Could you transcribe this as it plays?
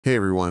Hey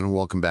everyone,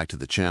 welcome back to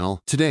the channel.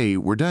 Today,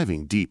 we're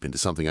diving deep into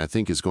something I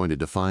think is going to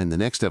define the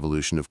next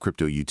evolution of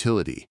crypto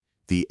utility,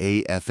 the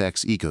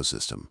AFX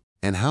ecosystem,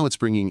 and how it's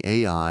bringing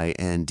AI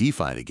and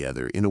DeFi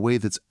together in a way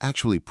that's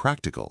actually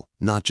practical,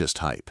 not just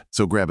hype.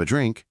 So grab a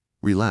drink,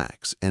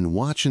 relax, and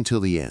watch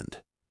until the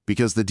end.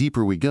 Because the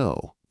deeper we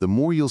go, the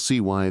more you'll see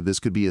why this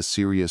could be a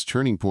serious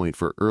turning point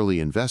for early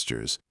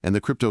investors and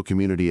the crypto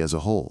community as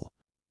a whole.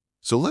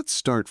 So let's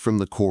start from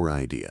the core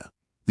idea.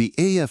 The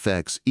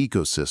AFX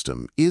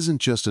ecosystem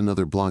isn't just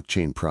another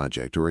blockchain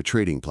project or a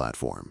trading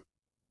platform.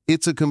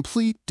 It's a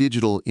complete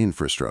digital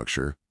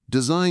infrastructure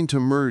designed to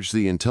merge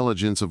the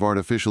intelligence of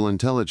artificial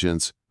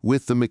intelligence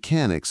with the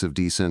mechanics of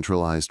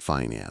decentralized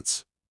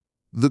finance.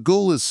 The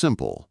goal is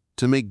simple: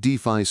 to make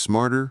DeFi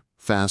smarter,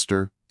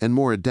 faster, and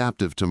more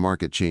adaptive to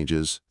market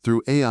changes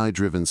through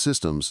AI-driven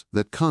systems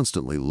that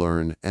constantly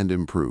learn and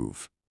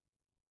improve.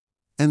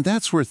 And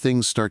that's where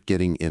things start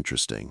getting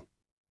interesting.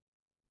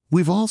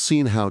 We've all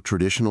seen how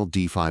traditional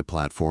DeFi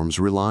platforms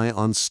rely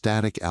on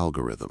static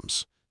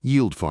algorithms,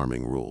 yield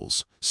farming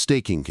rules,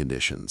 staking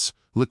conditions,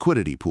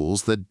 liquidity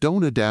pools that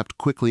don't adapt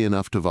quickly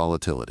enough to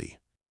volatility.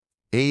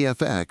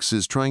 AFX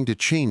is trying to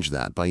change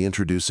that by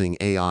introducing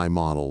AI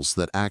models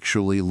that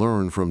actually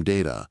learn from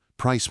data,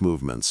 price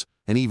movements,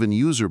 and even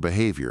user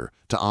behavior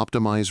to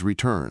optimize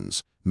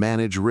returns,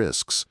 manage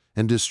risks,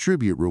 and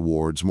distribute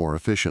rewards more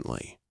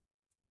efficiently.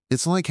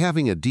 It's like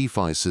having a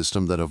DeFi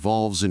system that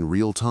evolves in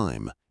real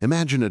time.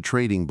 Imagine a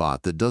trading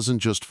bot that doesn't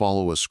just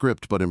follow a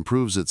script but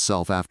improves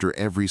itself after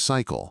every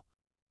cycle.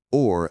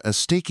 Or a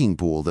staking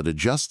pool that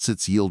adjusts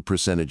its yield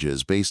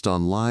percentages based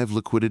on live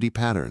liquidity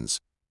patterns.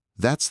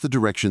 That's the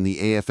direction the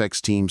AFX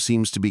team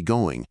seems to be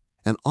going,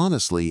 and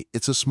honestly,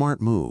 it's a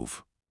smart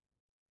move.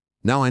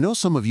 Now, I know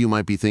some of you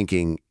might be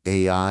thinking,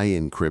 AI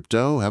in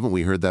crypto? Haven't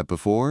we heard that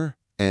before?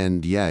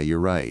 And yeah, you're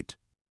right.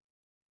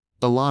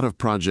 A lot of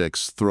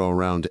projects throw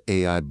around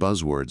AI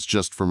buzzwords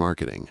just for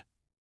marketing.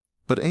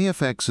 But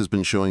AFX has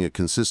been showing a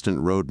consistent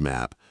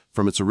roadmap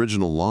from its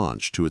original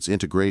launch to its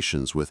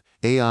integrations with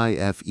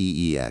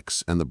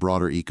Aifeex and the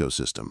broader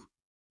ecosystem.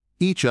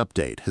 Each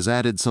update has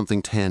added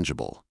something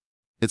tangible.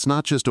 It's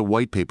not just a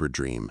white paper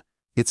dream,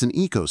 it's an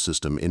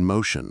ecosystem in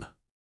motion.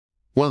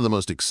 One of the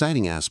most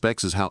exciting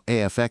aspects is how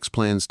AFX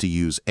plans to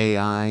use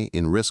AI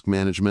in risk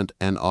management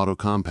and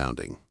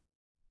auto-compounding.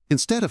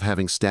 Instead of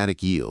having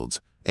static yields,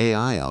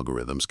 AI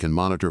algorithms can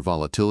monitor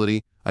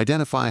volatility,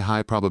 identify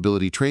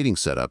high-probability trading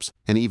setups,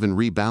 and even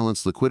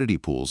rebalance liquidity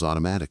pools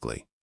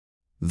automatically.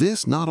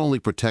 This not only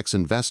protects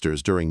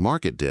investors during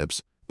market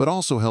dips, but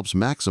also helps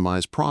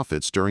maximize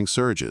profits during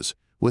surges,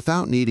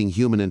 without needing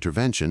human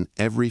intervention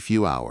every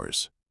few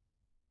hours.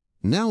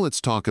 Now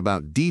let's talk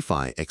about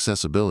DeFi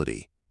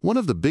accessibility. One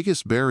of the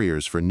biggest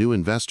barriers for new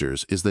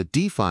investors is that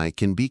DeFi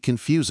can be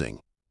confusing.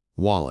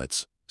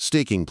 Wallets,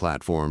 staking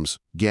platforms,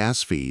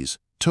 gas fees,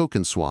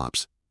 token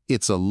swaps.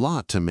 It's a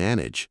lot to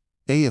manage.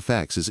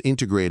 AFX is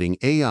integrating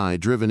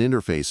AI-driven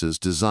interfaces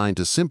designed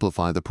to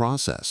simplify the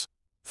process.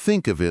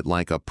 Think of it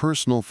like a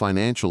personal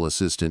financial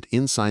assistant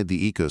inside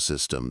the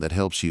ecosystem that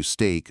helps you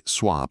stake,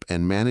 swap,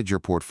 and manage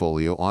your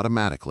portfolio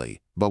automatically,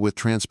 but with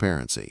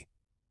transparency.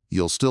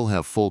 You'll still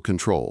have full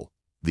control.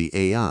 The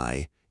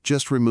AI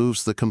just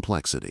removes the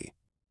complexity.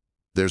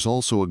 There's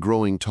also a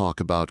growing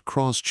talk about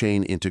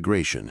cross-chain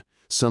integration,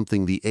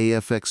 something the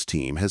AFX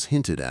team has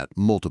hinted at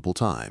multiple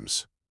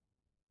times.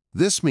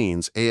 This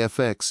means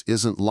AFX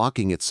isn't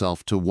locking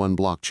itself to one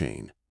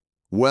blockchain.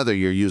 Whether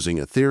you're using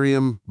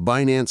Ethereum,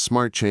 Binance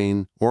Smart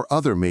Chain, or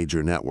other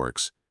major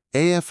networks,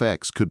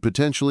 AFX could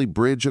potentially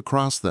bridge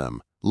across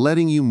them,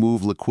 letting you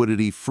move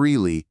liquidity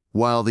freely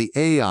while the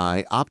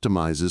AI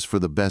optimizes for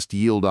the best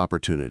yield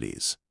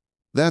opportunities.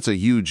 That's a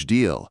huge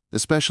deal,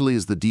 especially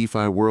as the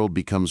DeFi world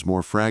becomes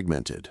more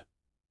fragmented.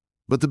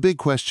 But the big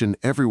question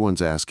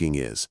everyone's asking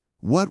is,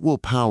 what will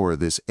power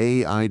this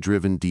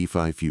AI-driven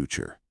DeFi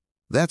future?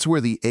 That's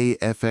where the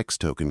AFX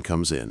token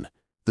comes in.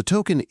 The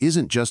token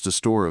isn't just a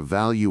store of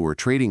value or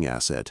trading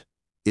asset.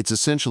 It's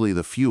essentially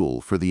the fuel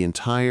for the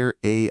entire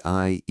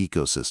AI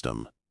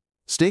ecosystem.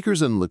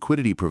 Stakers and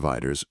liquidity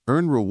providers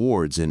earn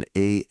rewards in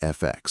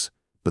AFX,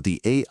 but the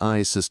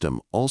AI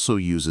system also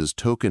uses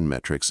token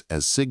metrics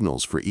as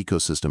signals for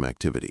ecosystem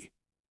activity.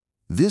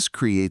 This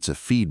creates a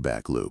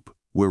feedback loop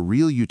where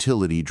real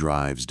utility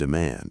drives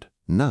demand,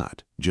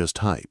 not just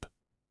hype.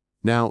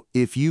 Now,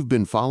 if you've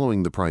been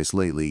following the price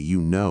lately, you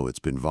know it's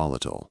been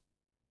volatile.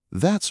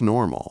 That's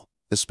normal,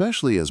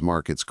 especially as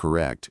markets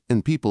correct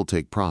and people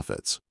take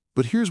profits.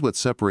 But here's what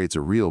separates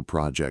a real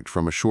project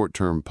from a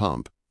short-term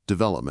pump: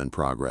 development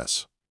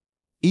progress.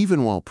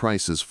 Even while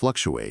prices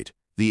fluctuate,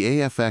 the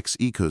AFX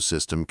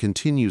ecosystem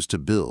continues to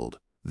build.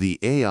 The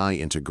AI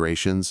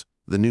integrations,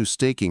 the new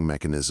staking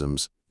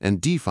mechanisms, and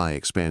DeFi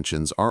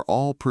expansions are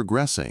all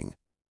progressing.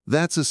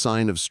 That's a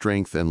sign of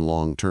strength and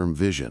long-term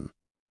vision.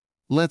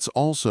 Let's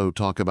also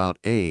talk about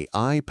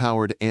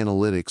AI-powered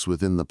analytics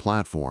within the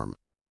platform.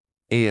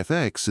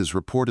 AFX is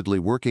reportedly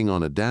working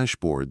on a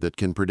dashboard that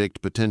can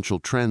predict potential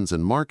trends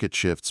and market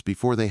shifts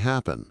before they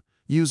happen,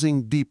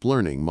 using deep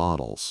learning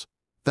models.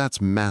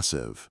 That's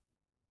massive.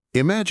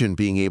 Imagine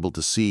being able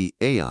to see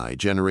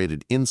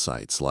AI-generated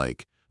insights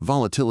like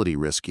volatility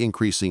risk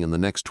increasing in the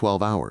next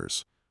 12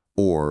 hours,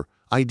 or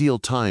ideal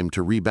time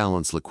to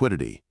rebalance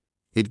liquidity.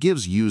 It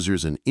gives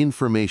users an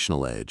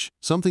informational edge,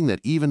 something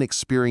that even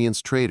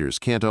experienced traders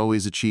can't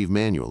always achieve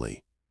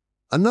manually.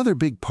 Another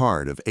big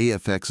part of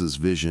AFX's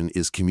vision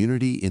is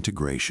community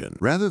integration.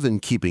 Rather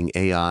than keeping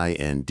AI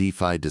and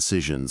DeFi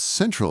decisions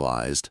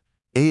centralized,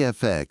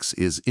 AFX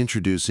is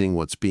introducing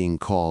what's being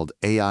called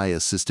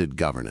AI-assisted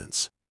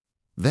governance.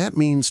 That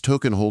means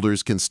token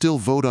holders can still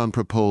vote on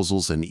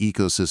proposals and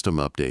ecosystem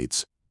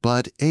updates,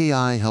 but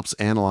AI helps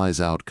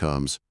analyze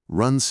outcomes,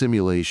 run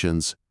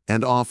simulations,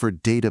 and offer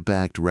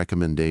data-backed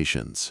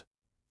recommendations.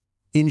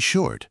 In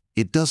short,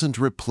 it doesn't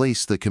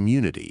replace the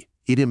community.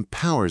 It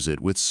empowers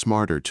it with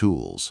smarter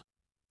tools.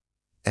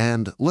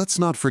 And let's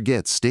not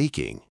forget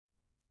staking.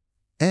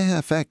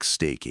 AFX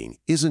staking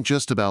isn't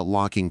just about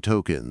locking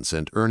tokens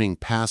and earning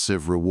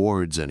passive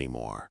rewards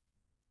anymore.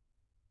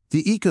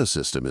 The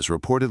ecosystem is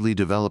reportedly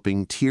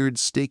developing tiered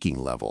staking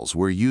levels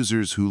where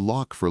users who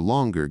lock for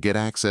longer get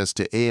access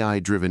to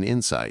AI-driven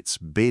insights,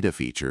 beta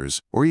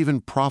features, or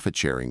even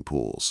profit-sharing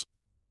pools.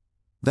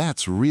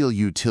 That's real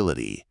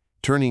utility,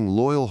 turning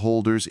loyal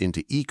holders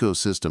into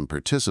ecosystem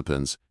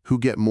participants who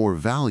get more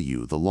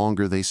value the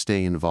longer they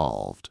stay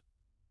involved.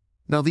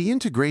 Now, the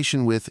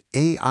integration with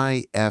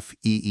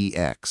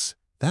Aifeex,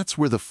 that's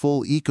where the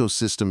full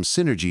ecosystem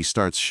synergy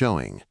starts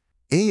showing.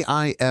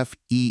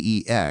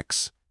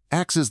 Aifex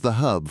acts as the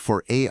hub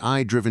for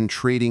AI-driven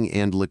trading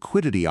and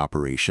liquidity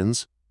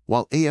operations,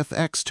 while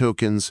AFX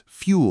tokens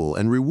fuel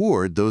and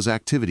reward those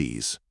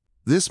activities.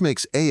 This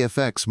makes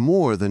AFX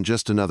more than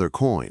just another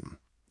coin.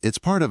 It's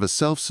part of a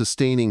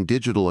self-sustaining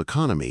digital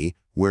economy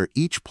where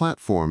each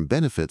platform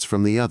benefits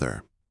from the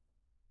other.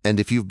 And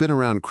if you've been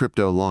around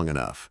crypto long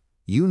enough,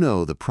 you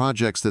know the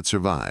projects that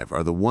survive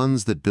are the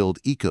ones that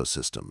build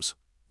ecosystems,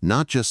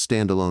 not just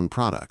standalone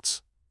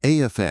products.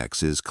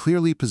 AFX is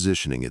clearly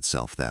positioning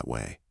itself that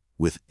way,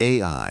 with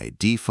AI,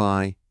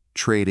 DeFi,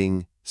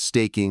 trading,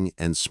 staking,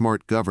 and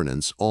smart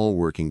governance all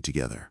working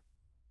together.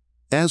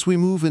 As we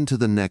move into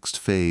the next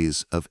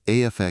phase of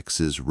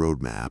AFX's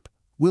roadmap,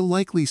 we'll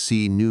likely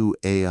see new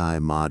AI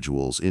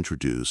modules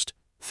introduced,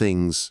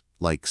 things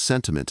like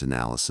sentiment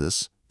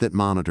analysis that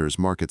monitors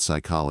market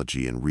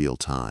psychology in real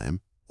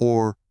time,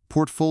 or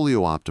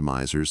portfolio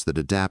optimizers that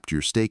adapt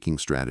your staking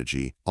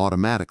strategy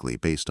automatically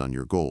based on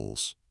your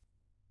goals.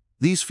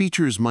 These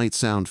features might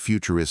sound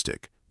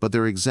futuristic, but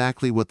they're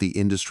exactly what the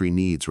industry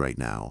needs right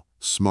now: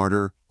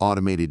 smarter,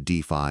 automated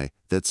DeFi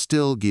that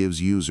still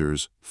gives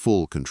users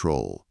full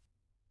control.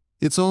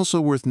 It's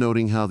also worth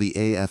noting how the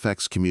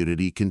AFX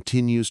community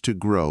continues to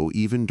grow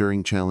even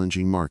during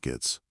challenging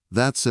markets.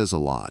 That says a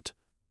lot.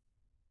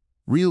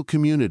 Real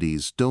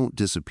communities don't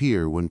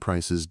disappear when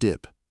prices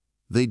dip.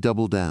 They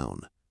double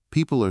down.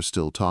 People are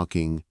still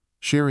talking,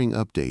 sharing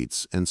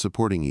updates, and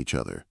supporting each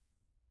other.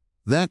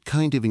 That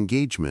kind of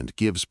engagement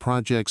gives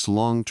projects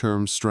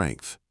long-term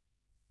strength.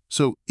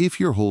 So if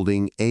you're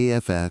holding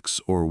AFX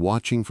or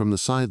watching from the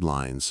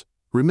sidelines,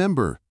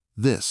 remember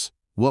this: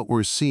 what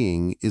we're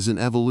seeing is an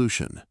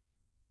evolution.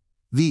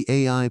 The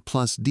AI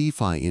plus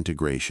DeFi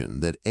integration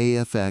that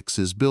AFX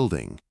is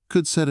building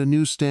could set a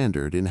new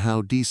standard in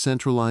how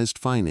decentralized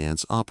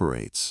finance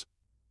operates.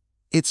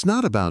 It's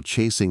not about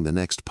chasing the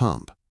next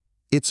pump.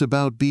 It's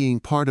about being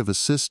part of a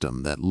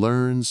system that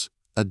learns,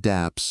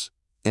 adapts,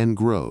 and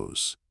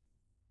grows.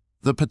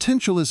 The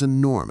potential is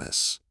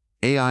enormous: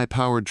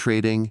 AI-powered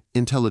trading,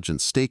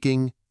 intelligent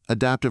staking,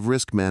 adaptive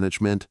risk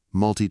management,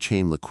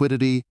 multi-chain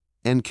liquidity,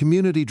 and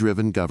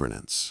community-driven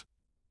governance.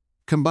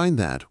 Combine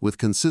that with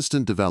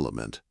consistent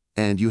development,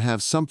 and you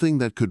have something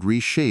that could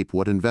reshape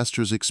what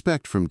investors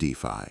expect from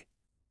DeFi.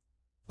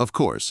 Of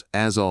course,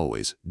 as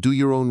always, do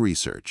your own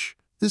research.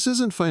 This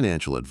isn't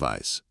financial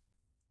advice.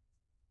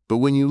 But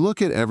when you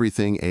look at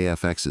everything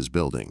AFX is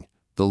building,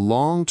 the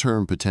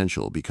long-term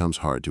potential becomes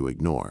hard to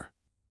ignore.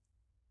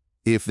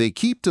 If they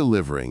keep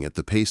delivering at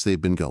the pace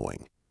they've been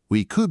going,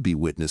 we could be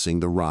witnessing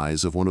the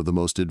rise of one of the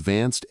most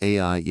advanced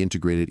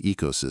AI-integrated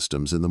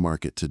ecosystems in the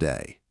market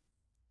today.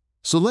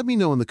 So let me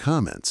know in the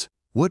comments,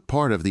 what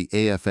part of the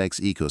AFX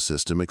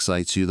ecosystem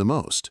excites you the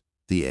most?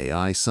 The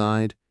AI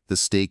side, the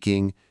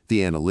staking,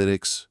 the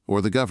analytics,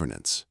 or the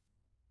governance?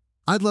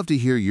 I'd love to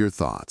hear your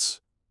thoughts.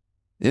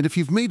 And if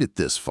you've made it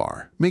this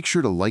far, make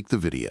sure to like the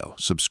video,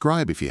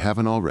 subscribe if you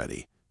haven't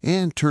already,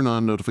 and turn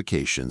on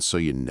notifications so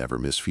you never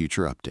miss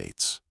future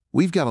updates.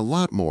 We've got a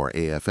lot more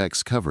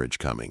AFX coverage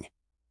coming,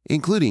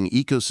 including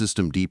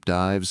ecosystem deep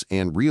dives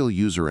and real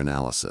user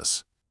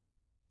analysis.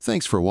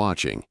 Thanks for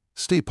watching.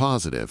 Stay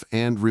positive,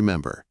 and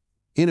remember,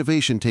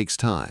 innovation takes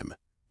time,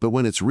 but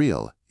when it's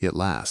real, it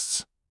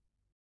lasts.